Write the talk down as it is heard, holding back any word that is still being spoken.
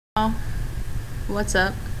Oh, what's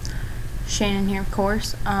up? Shannon here, of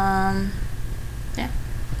course. Yeah.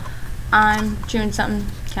 I'm doing something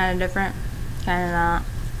kind of different. Kind of not.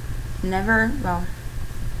 Never, well,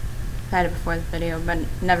 I've had it before the video, but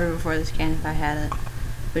never before this can if I had it.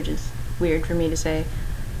 Which is weird for me to say.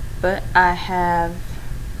 But I have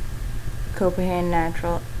Copenhagen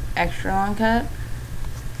Natural Extra Long Cut.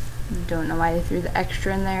 Don't know why they threw the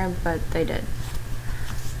extra in there, but they did.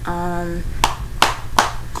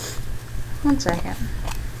 One second.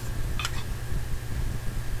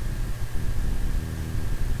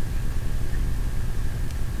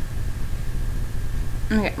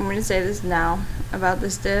 Okay, I'm gonna say this now about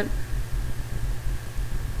this dip.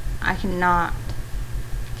 I cannot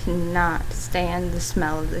stand the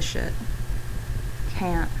smell of this shit.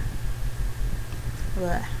 Can't.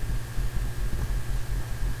 Blech.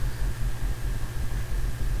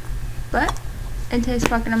 But it tastes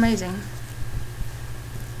fucking amazing.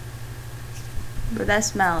 But that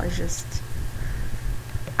smell is just,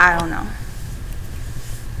 I don't know.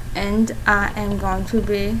 And I am going to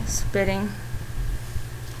be spitting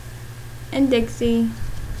in Dixie.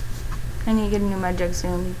 I need to get a new mud jug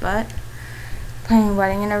soon, but planning a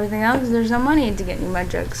wedding and everything else, there's no money to get new mud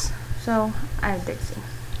jugs. So I have Dixie.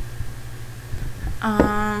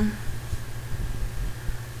 I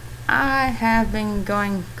have been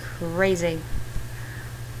going crazy.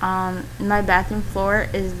 My bathroom floor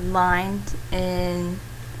is lined in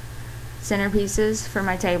centerpieces for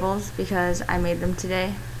my tables because I made them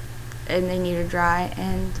today and they need to dry,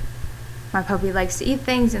 and my puppy likes to eat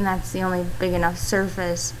things and that's the only big enough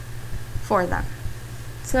surface for them.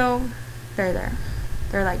 So they're there.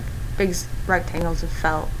 They're like big rectangles of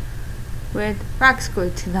felt with rocks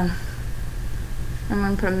glued to them. I'm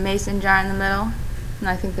going to put a mason jar in the middle, and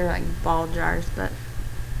I think they're like ball jars, but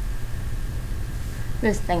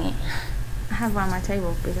this thingy. I have one on my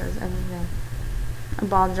table because everything. A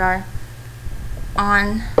ball jar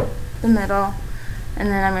on the middle, and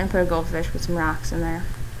then I'm going to put a goldfish with some rocks in there.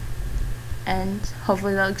 And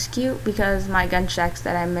hopefully that looks cute because my gun shacks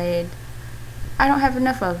that I made, I don't have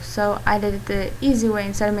enough of, so I did it the easy way.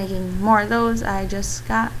 Instead of making more of those, I just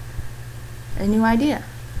got a new idea.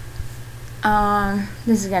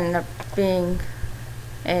 This is going to end up being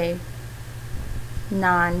a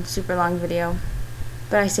non-super long video.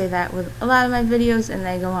 But I say that with a lot of my videos and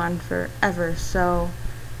they go on forever, so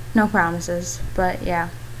no promises. But yeah,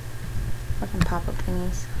 fucking pop-up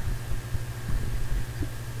thingies.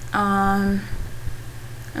 I'm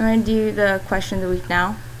gonna do the question of the week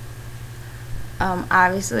now.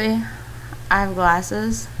 Obviously, I have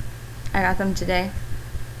glasses. I got them today.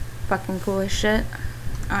 Fucking cool as shit.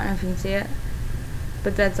 I don't know if you can see it,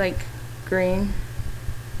 but that's like green,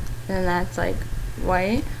 and then that's like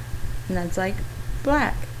white, and that's like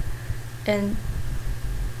black, and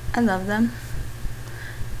I love them,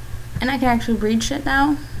 and I can actually read shit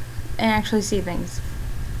now and actually see things.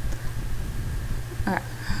 Okay,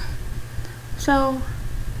 so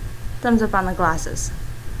thumbs up on the glasses.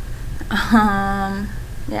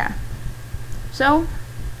 Yeah, so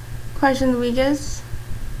question of the week is,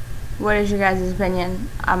 what is your guys' opinion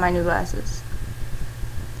on my new glasses?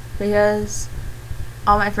 Because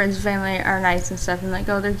all my friends and family are nice and stuff and like,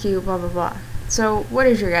 oh, they're cute, blah blah blah. So what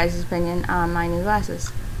is your guys' opinion on my new glasses?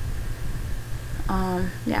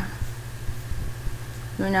 Yeah.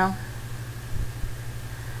 Let me know.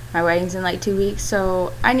 My wedding's in like 2 weeks,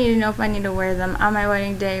 so I need to know if I need to wear them on my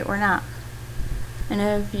wedding day or not. And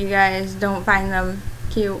if you guys don't find them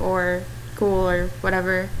cute or cool or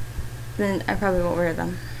whatever, then I probably won't wear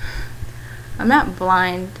them. I'm not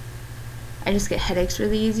blind. I just get headaches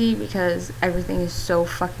really easy because everything is so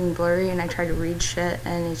fucking blurry and I try to read shit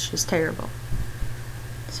and it's just terrible.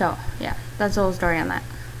 So, yeah, that's the whole story on that.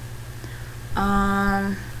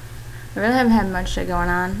 I really haven't had much shit going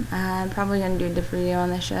on. I'm probably going to do a different video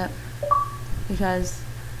on this shit because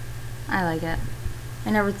I like it.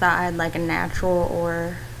 I never thought I'd like a natural,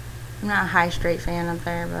 or I'm not a high straight fan up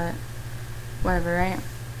there, but whatever, right?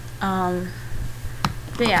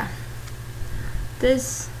 But yeah,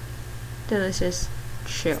 this delicious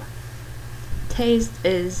shoe taste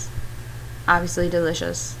is obviously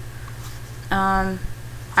delicious.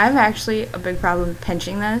 I have actually a big problem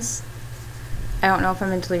pinching this. I don't know if I'm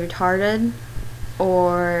mentally retarded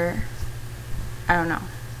or I don't know,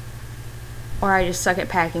 or I just suck at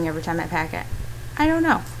packing every time I pack it. I don't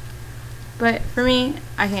know, but for me,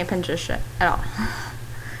 I can't pinch this shit at all.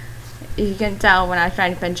 If you can tell, when I was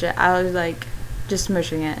trying to pinch it, I was like just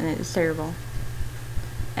smushing it and it was terrible.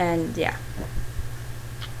 And yeah,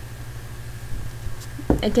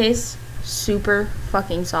 it tastes super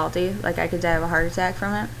fucking salty. Like I could die of a heart attack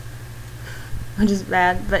from it. which is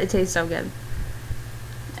bad, but it tastes so good.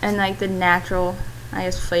 And like the natural, I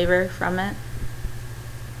guess, flavor from it,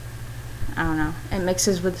 I don't know, it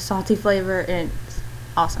mixes with the salty flavor and it's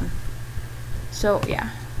awesome. So yeah,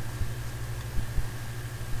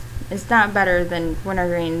 it's not better than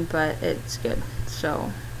wintergreen, but it's good.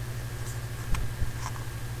 So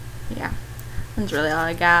yeah, that's really all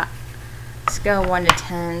I got. Scale 1 to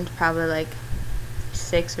 10, probably like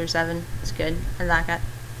 6 or 7. It's good. I like it.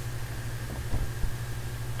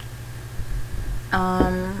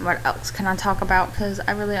 What else can I talk about? Because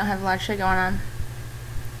I really don't have a lot of shit going on.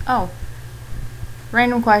 Oh,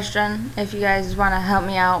 random question. If you guys want to help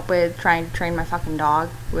me out with trying to train my fucking dog,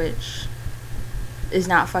 which is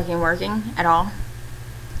not fucking working at all.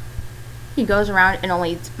 He goes around and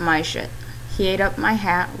only eats my shit. He ate up my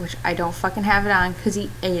hat, which I don't fucking have it on because he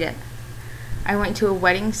ate it. I went to a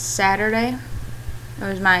wedding Saturday. It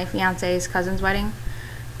was my fiance's cousin's wedding.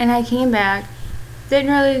 And I came back.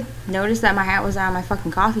 Didn't really notice that my hat was on my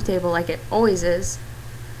fucking coffee table like it always is.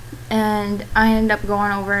 And I ended up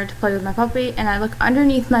going over to play with my puppy. And I look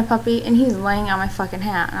underneath my puppy and he's laying on my fucking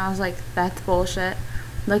hat. And I was like, that's bullshit.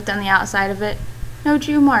 Looked on the outside of it. No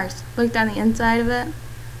chew marks. Looked on the inside of it.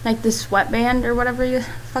 Like the sweatband or whatever you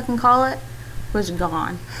fucking call it was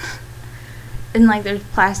gone. And like there's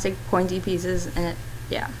plastic pointy pieces in it.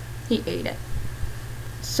 Yeah, he ate it.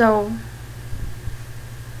 So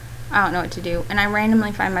I don't know what to do. And I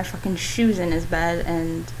randomly find my fucking shoes in his bed,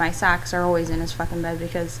 and my socks are always in his fucking bed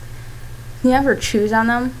because he never chews on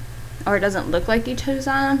them, or it doesn't look like he chews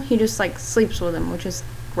on them. He just like sleeps with them, which is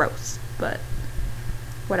gross, but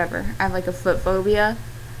whatever. I have like a foot phobia,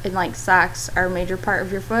 and like socks are a major part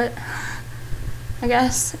of your foot, I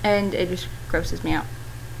guess, and it just grosses me out.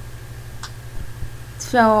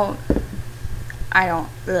 So I don't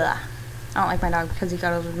like my dog because he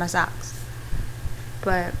cuddles with my socks.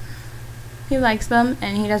 But he likes them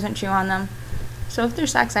and he doesn't chew on them. So if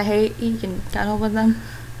there's socks I hate, he can cuddle with them.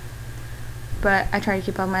 But I try to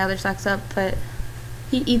keep all my other socks up, but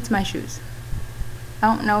he eats my shoes.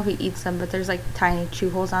 I don't know if he eats them, but there's like tiny chew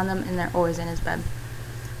holes on them and they're always in his bed.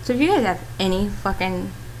 So if you guys have any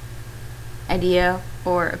fucking idea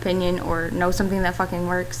or opinion or know something that fucking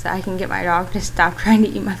works that I can get my dog to stop trying to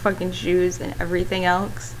eat my fucking shoes and everything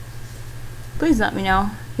else, please let me know.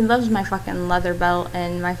 He loves my fucking leather belt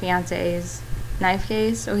and my fiance's knife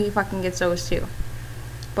case, so he fucking gets those too.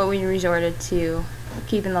 But we resorted to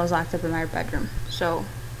keeping those locked up in my bedroom. So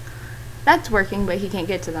that's working, but he can't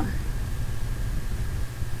get to them.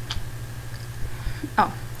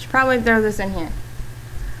 Oh, should probably throw this in here.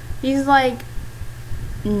 He's like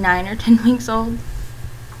 9 or 10 weeks old.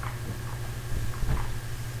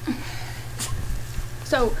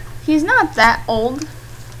 So he's not that old,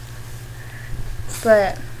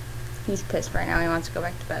 but he's pissed right now. He wants to go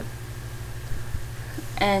back to bed.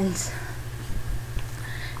 And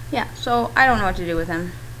yeah, so I don't know what to do with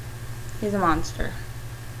him. He's a monster.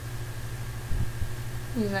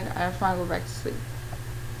 He's like, I just want to go back to sleep.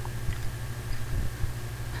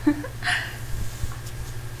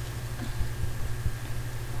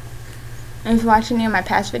 And if you watch any of my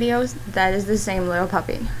past videos, that is the same little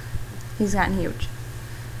puppy. He's gotten huge.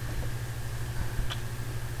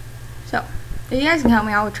 So, if you guys can help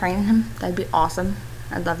me out with training him, that'd be awesome.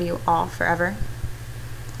 I'd love you all forever.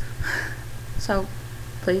 So,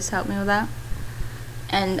 please help me with that.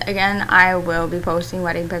 And again, I will be posting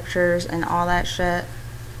wedding pictures and all that shit.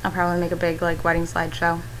 I'll probably make a big like wedding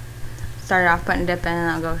slideshow. Start off putting a dip in and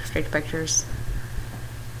I'll go straight to pictures.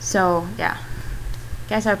 So, yeah.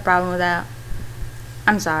 If you guys have a problem with that,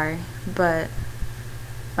 I'm sorry, but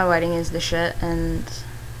my wedding is the shit and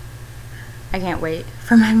I can't wait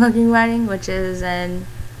for my fucking wedding, which is in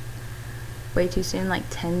way too soon, like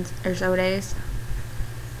 10 or so days.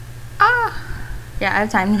 Yeah, I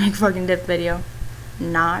have time to make a fucking dip video.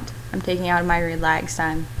 I'm taking out my relax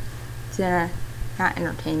time to not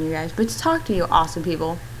entertain you guys, but to talk to you awesome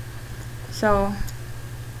people. So,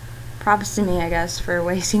 props to me, I guess, for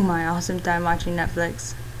wasting my awesome time watching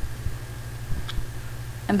Netflix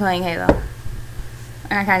and playing Halo.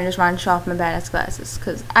 And I kind of just wanted to show off my badass glasses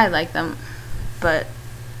because I like them, but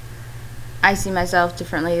I see myself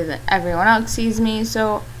differently than everyone else sees me,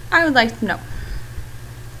 so I would like to know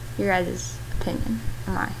your guys' opinion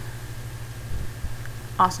on my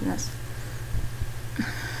awesomeness.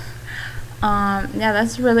 Yeah,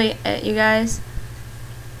 that's really it, you guys.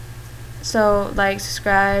 So, like,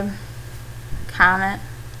 subscribe, comment,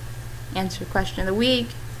 answer question of the week,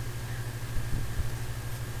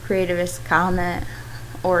 creativist comment,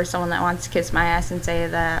 or someone that wants to kiss my ass and say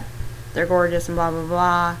that they're gorgeous and blah blah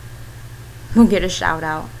blah will get a shout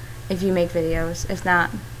out if you make videos. If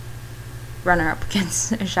not, runner-up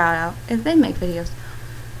gets a shout-out if they make videos.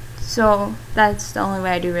 So that's the only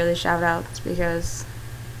way I do really shout-outs, because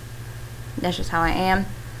that's just how I am.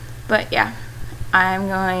 But yeah, I'm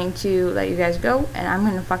going to let you guys go, and I'm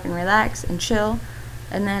going to fucking relax and chill,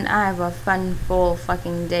 and then I have a fun, full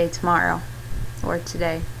fucking day tomorrow, or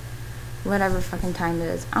today, whatever fucking time it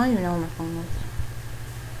is. I don't even know where my phone is.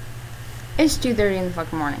 It's 2:30 in the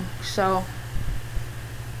fucking morning, so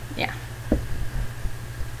yeah.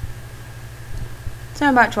 So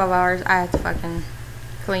in about 12 hours, I have to fucking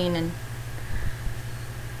clean and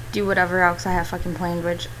do whatever else I have fucking planned,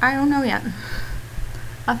 which I don't know yet.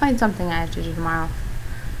 I'll find something I have to do tomorrow.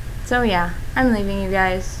 So yeah, I'm leaving you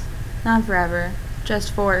guys. Not forever,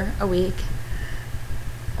 just for a week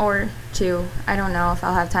or two. I don't know if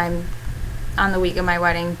I'll have time on the week of my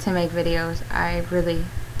wedding to make videos. I really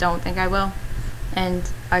don't think I will. And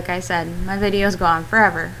like I said, my videos go on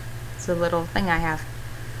forever. It's a little thing I have.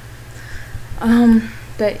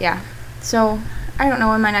 But yeah, so I don't know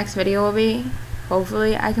when my next video will be.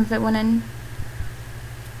 Hopefully I can fit one in,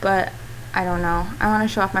 but I don't know. I want to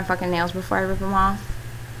show off my fucking nails before I rip them off,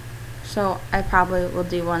 so I probably will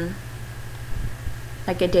do one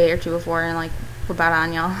like a day or two before and like whip out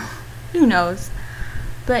on y'all. Who knows?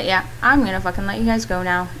 But yeah, I'm gonna fucking let you guys go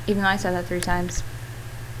now, even though I said that 3 times.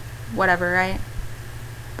 Whatever, right?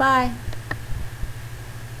 Bye.